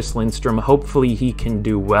in Chris Lindstrom. Hopefully he can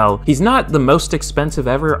do well. He's not the most expensive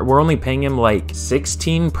ever. We're only paying him like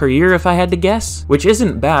 16 per year if I had to guess, which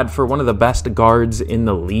isn't bad for one of the best guards in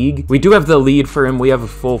the league. We do have the lead for him. We have a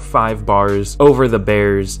full 5 bars over the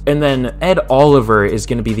Bears. And then Ed Oliver is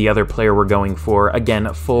going to be the other player we're going for.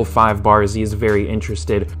 Again, full 5 bars. He is very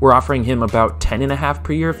interested. We're offering him about 10.5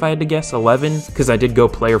 per year if I had to guess, 11, because I did go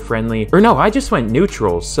player friendly. Or no, I just went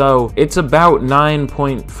neutral, so it's about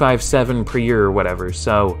 9.57 per year or whatever.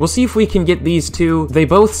 So we'll see if we can get these 2. They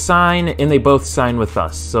both sign, and they both sign with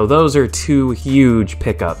us. So those are 2 huge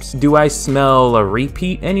pickups. Do I smell a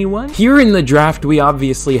repeat, anyone? Here in the draft, we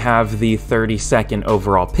obviously have the 32nd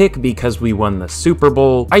overall pick because we won the Super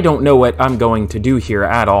Bowl. I don't know what I'm going to do here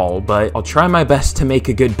at all, but I'll try my best to make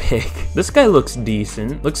a good pick. This guy looks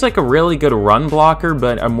decent. Looks like a really good run blocker,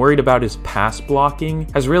 but I'm worried about his pass blocking.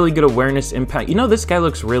 Has really good awareness, impact. You know, this guy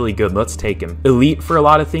looks really good. Let's take him. Elite for a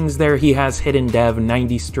lot of things there. He has hidden dev,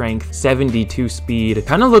 90 strength, 72 speed.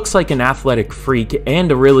 Kind of looks like an athletic freak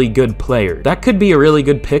and a really good player. That could be a really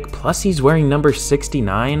good pick. Plus, he's wearing number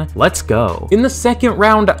 69. Let's go. In the second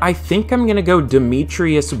round, I think I'm gonna go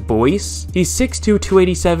Demetrius Boyce. He's 6'2",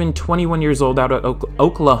 287, 21 years old, out of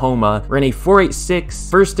Oklahoma. Ran a 4.86,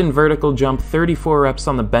 first in vertical jump, 34 reps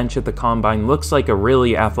on the bench at the combine. Looks like a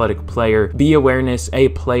really athletic player. B awareness, A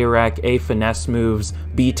play rec, A finesse moves,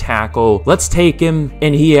 B tackle. Let's take him,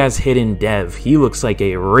 and he has hidden dev. He looks like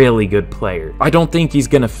a really good player. I don't think he's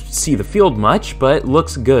gonna see the field much, but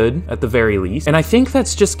looks good at the very least. And I think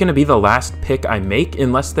that's just gonna be the last pick I make,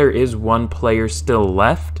 unless there is one player still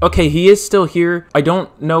left. Okay, he is still here. I don't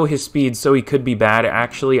know his speed, so he could be bad,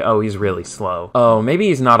 actually. Oh, he's really slow. Oh, maybe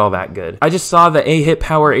he's not all that good. I just saw the A hit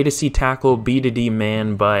power, A to C tackle, B to D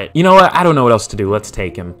man, but you know what? I don't know what else to do. Let's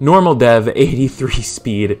take him. Normal dev, 83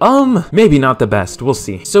 speed. Maybe not the best. We'll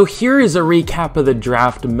see. So here is a recap of the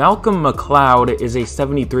draft. Malcolm McLeod is a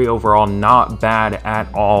 73 overall, not bad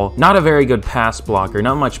at all. Not a very good pass blocker,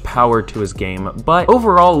 not much power to his game, but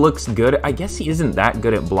overall looks good. I guess he isn't that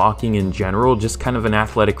good at blocking in general, just kind of an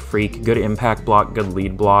athletic freak, good impact block, good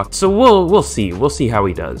lead block. So we'll see how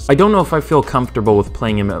he does. I don't know if I feel comfortable with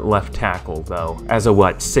playing him at left tackle though, as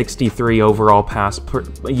a 63 overall pass per,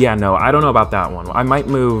 yeah, no, I don't know about that one. I might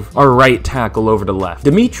move our right tackle over to left.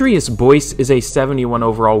 Demetrius Boyce is a 71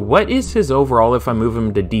 overall. What is his overall if I move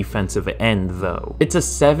him to defensive end though? It's a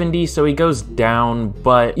 70, so he goes down,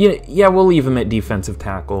 but yeah, we'll leave him at defensive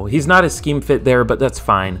tackle. He's not a scheme fit there, but that's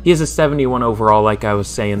fine. He has a 71 overall, like I was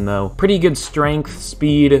saying though. Pretty good strength,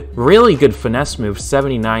 speed, really good finesse move.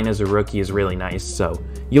 79 as a rookie is really nice, so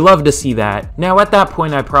you love to see that. Now, at that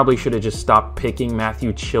point, I probably should have just stopped picking.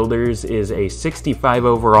 Matthew Childers is a 65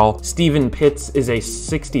 overall. Steven Pitts is a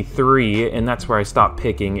 63, and that's where I stopped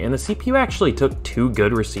picking. And the CPU actually took two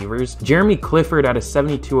good receivers. Jeremy Clifford at a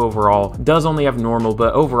 72 overall. Does only have normal,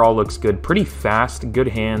 but overall looks good. Pretty fast, good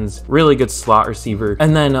hands, really good slot receiver.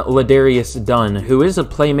 And then Ladarius Dunn, who is a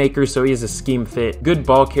playmaker, so he is a scheme fit. Good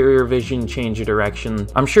ball carrier vision, change of direction.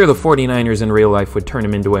 I'm sure the 49ers in real life would turn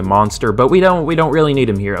him into a monster, but we don't really need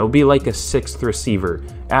him here. It'll be like a 6th receiver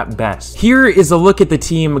at best. Here is a look at the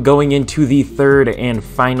team going into the third and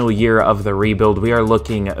final year of the rebuild. We are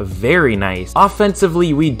looking very nice.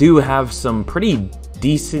 Offensively, we do have some pretty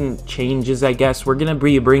decent changes, I guess. We're gonna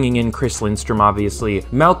be bringing in Chris Lindstrom, obviously.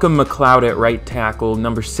 Malcolm McLeod at right tackle,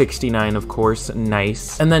 number 69, of course,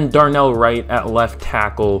 nice. And then Darnell Wright at left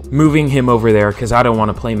tackle, moving him over there because I don't want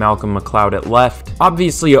to play Malcolm McLeod at left.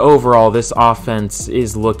 Obviously, overall, this offense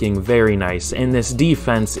is looking very nice, and this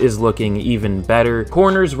defense is looking even better.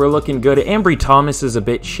 Corners were looking good. Ambry Thomas is a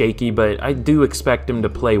bit shaky, but I do expect him to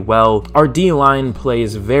play well. Our D-line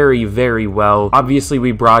plays very, very well. Obviously,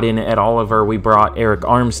 we brought in Ed Oliver, we brought Eric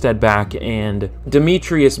Armstead back, and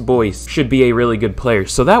Demetrius Boyce should be a really good player.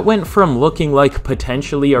 So that went from looking like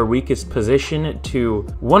potentially our weakest position to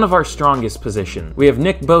one of our strongest positions. We have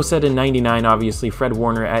Nick Bosa at a 99, obviously, Fred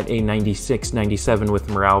Warner at a 96, 97 with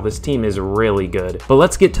morale. This team is really good. But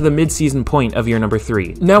let's get to the midseason point of year number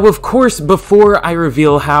 3. Now, of course, before I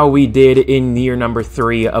reveal how we did in year number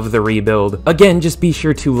 3 of the rebuild, again, just be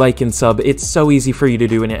sure to like and sub. It's so easy for you to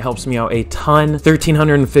do, and it helps me out a ton.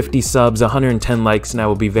 1,350 subs, 110 likes, and I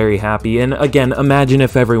will be very happy. And again, imagine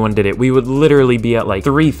if everyone did it. We would literally be at like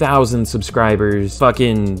 3,000 subscribers,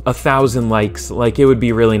 fucking 1,000 likes. Like, it would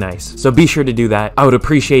be really nice. So be sure to do that. I would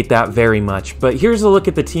appreciate that very much. But here's a look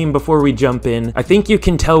at the team before we jump in. I think you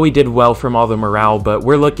can tell we did well from all the morale, but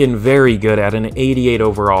we're looking very good at an 88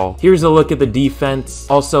 overall. Here's a look at the defense,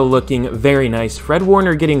 also looking very nice. Fred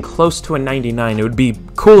Warner getting close to a 99. It would be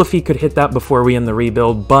cool if he could hit that before we end the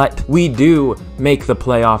rebuild, but we do make the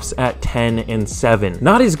playoffs at 10-7.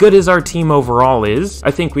 Not as good as our team overall is.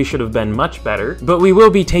 I think we should have been much better, but we will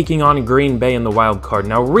be taking on Green Bay in the wild card.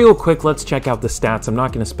 Now, real quick, let's check out the stats. I'm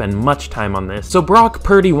not going to spend much time on this. So Brock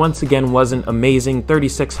Purdy, once again, wasn't amazing.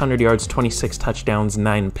 3,600 yards, 26 touchdowns,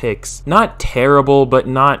 9 picks. Not terrible, but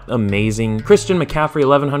not amazing. Christian McCaffrey,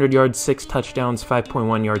 1,100 yards, 6 touchdowns,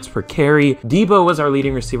 5.1 yards per carry. Debo was our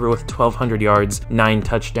leading receiver with 1,200 yards, 9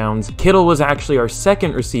 touchdowns. Kittle was actually our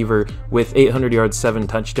second receiver with 800 yards, 7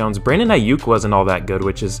 touchdowns. Brandon Ayuk wasn't all that good,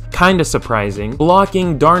 which is kind of surprising.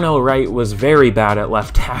 Blocking, Darnell Wright was very bad at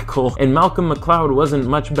left tackle, and Malcolm McLeod wasn't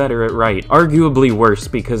much better at right. Arguably worse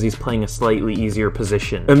because he's playing a slightly easier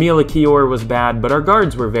position. Emil Kior was bad, but our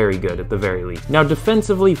guards were very good at the very least. Now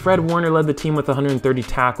defensively, Fred Warner led the team with 130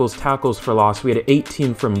 tackles for loss. We had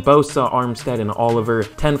 18 from Bosa, Armstead, and Oliver,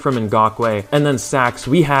 10 from Ngakoue, and then sacks,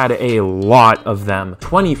 we had a lot of them.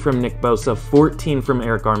 20 from Nick Bosa, 14 from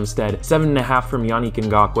Eric Armstead, 7.5 from Yannick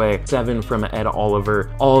Ngakoue, 7 from Ed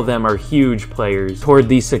Oliver. All of them are huge players toward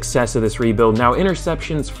the success of this rebuild. Now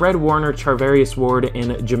interceptions, Fred Warner, Charvarius Ward,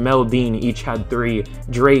 and Jamel Dean each had 3,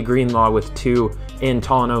 Dre Greenlaw with 2, and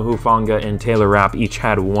Talano Hufanga and Taylor Rapp each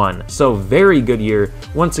had 1. So very good year.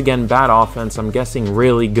 Once again, bad offense, I'm guessing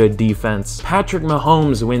really good defense. Patrick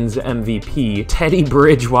Mahomes wins MVP. Teddy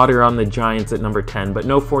Bridgewater on the Giants at number 10, but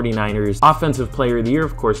no 49ers. Offensive Player of the Year,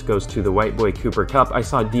 of course, goes to the white boy Cooper Kupp. I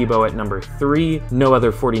saw Debo at number 3, no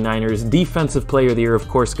other 49ers. Defensive Player of the Year, of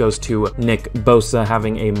course, goes to Nick Bosa,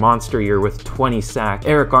 having a monster year with 20 sacks.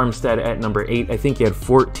 Eric Armstead at number 8, I think he had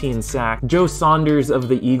 14 sacks. Joe Saunders of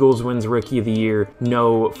the Eagles wins Rookie of the Year,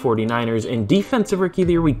 no 49ers. And Defensive Rookie of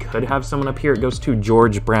the Year, we could have someone up here. It goes to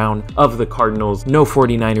George Brown of the Cardinals, no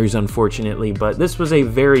 49ers unfortunately, but this was a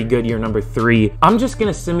very good year, number 3. I'm just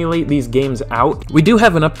gonna simulate these games out. We do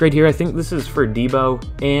have an upgrade here. I think this is for Debo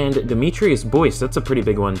and Demetrius Boyce. That's a pretty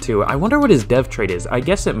big one too. I wonder what his dev trade is. I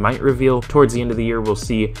guess it might reveal towards the end of the year. We'll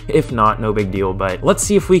see. If not, no big deal, but let's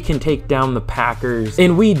see if we can take down the Packers.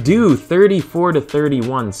 And we do,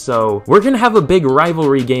 34-31. So we're gonna have a big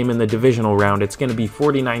rivalry game in the divisional round. It's gonna be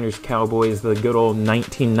 49ers Cowboys, the good old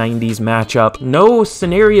 1990s matchup. No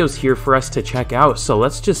scenarios here for us to check out, so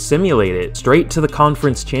let's just simulate it. Straight to the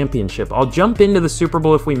conference championship. I'll jump into the Super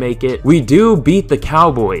Bowl if we make it. We do beat the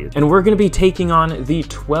Cowboys, and we're gonna be taking on the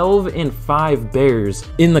 12-5 Bears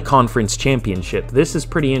in the conference championship. This is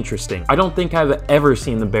pretty interesting. I don't think I've ever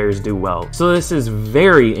seen the Bears do well, so this is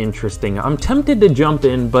very interesting. I'm tempted to jump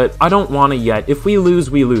in, but I don't want to yet. If we lose,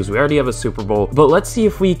 we lose. We already have a Super Bowl, but let's see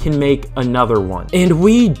if we can make another one. And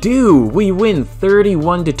we do. We win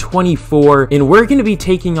 31-24, and we're gonna be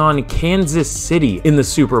taking on Kansas City in the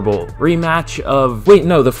Super Bowl. Rematch of, wait,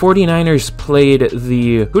 no, the 49ers played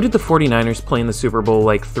the, who did the 49ers play in the Super Bowl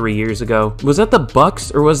like 3 years ago? Was that the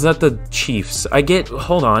Bucks or was that the Chiefs?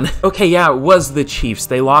 hold on. Okay, yeah, it was the Chiefs.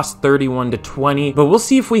 They lost 31-20, but we'll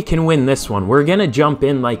see if we can win this one. We're gonna jump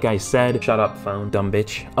in, like I said. Shut up, phone, dumb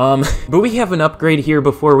bitch. But we have an upgrade here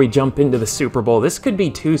before we jump into the Super Bowl. This could be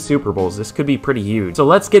 2 Super Bowls. This could be pretty huge. So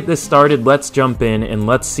let's get this started. Let's jump in and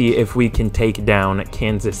let's see if we can take down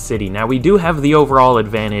Kansas City. Now, we do have the overall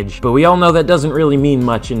advantage, but we all know that doesn't really mean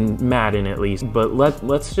much in Madden, at least. But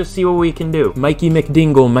let's just see what we can do. Mikey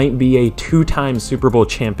McDingle might be a 2-time Super Bowl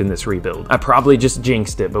champ in this rebuild. I probably just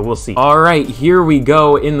jinxed it, but we'll see. All right, here we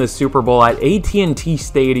go in the Super Bowl at AT&T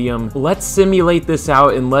Stadium. Let's simulate this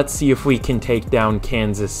out and let's see if we can take down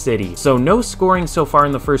Kansas City. So no scoring so far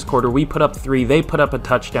in the first quarter. We put up 3. They put up a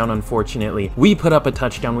touchdown, unfortunately. We put up a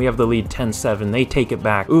touchdown. We have the lead 10-7. They take it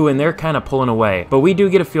back. Ooh, and they're kind of pulling away. But we do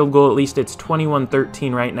get a field goal. At least it's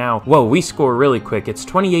 21-13 right now. Whoa, we score really quick. It's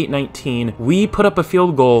 28-19. We put up a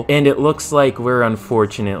field goal, and it looks like we're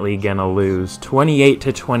unfortunately gonna lose.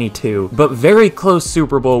 28-22. But very close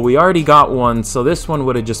Super Bowl. We already got one, so this one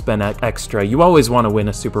would have just been extra. You always want to win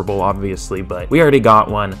a Super Bowl, obviously, but we already got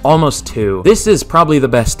one. Almost 2. This is probably the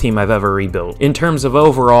best team I've ever rebuilt. In terms of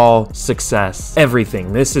overall success,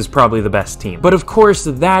 everything, this is probably the best team. But of course,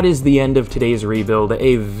 that is the end of today's rebuild.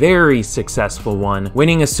 A very successful one.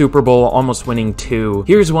 Winning a Super Bowl, almost winning 2.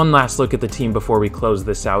 Here's one last look at the team before we close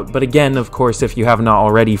this out. But again, of course, if you have not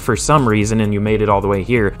already for some reason and you made it all the way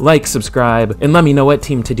here, like, subscribe, and let me know what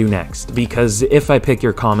team to do next. Because if I pick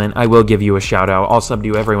your comment, I will give you a shout out. I'll sub to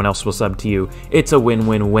you, everyone else will sub to you. It's a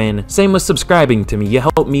win-win-win. Same with subscribing to me. You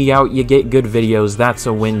help me out, you get good videos, that's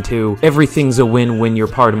a win too. Everything's a win when you're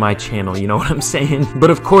part of my channel, you know what I'm saying? But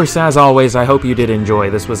of course, as always, I hope you did enjoy.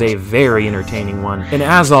 This was a very entertaining one. And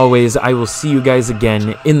as always, I will see you guys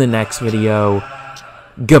again in the next video.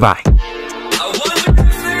 Goodbye.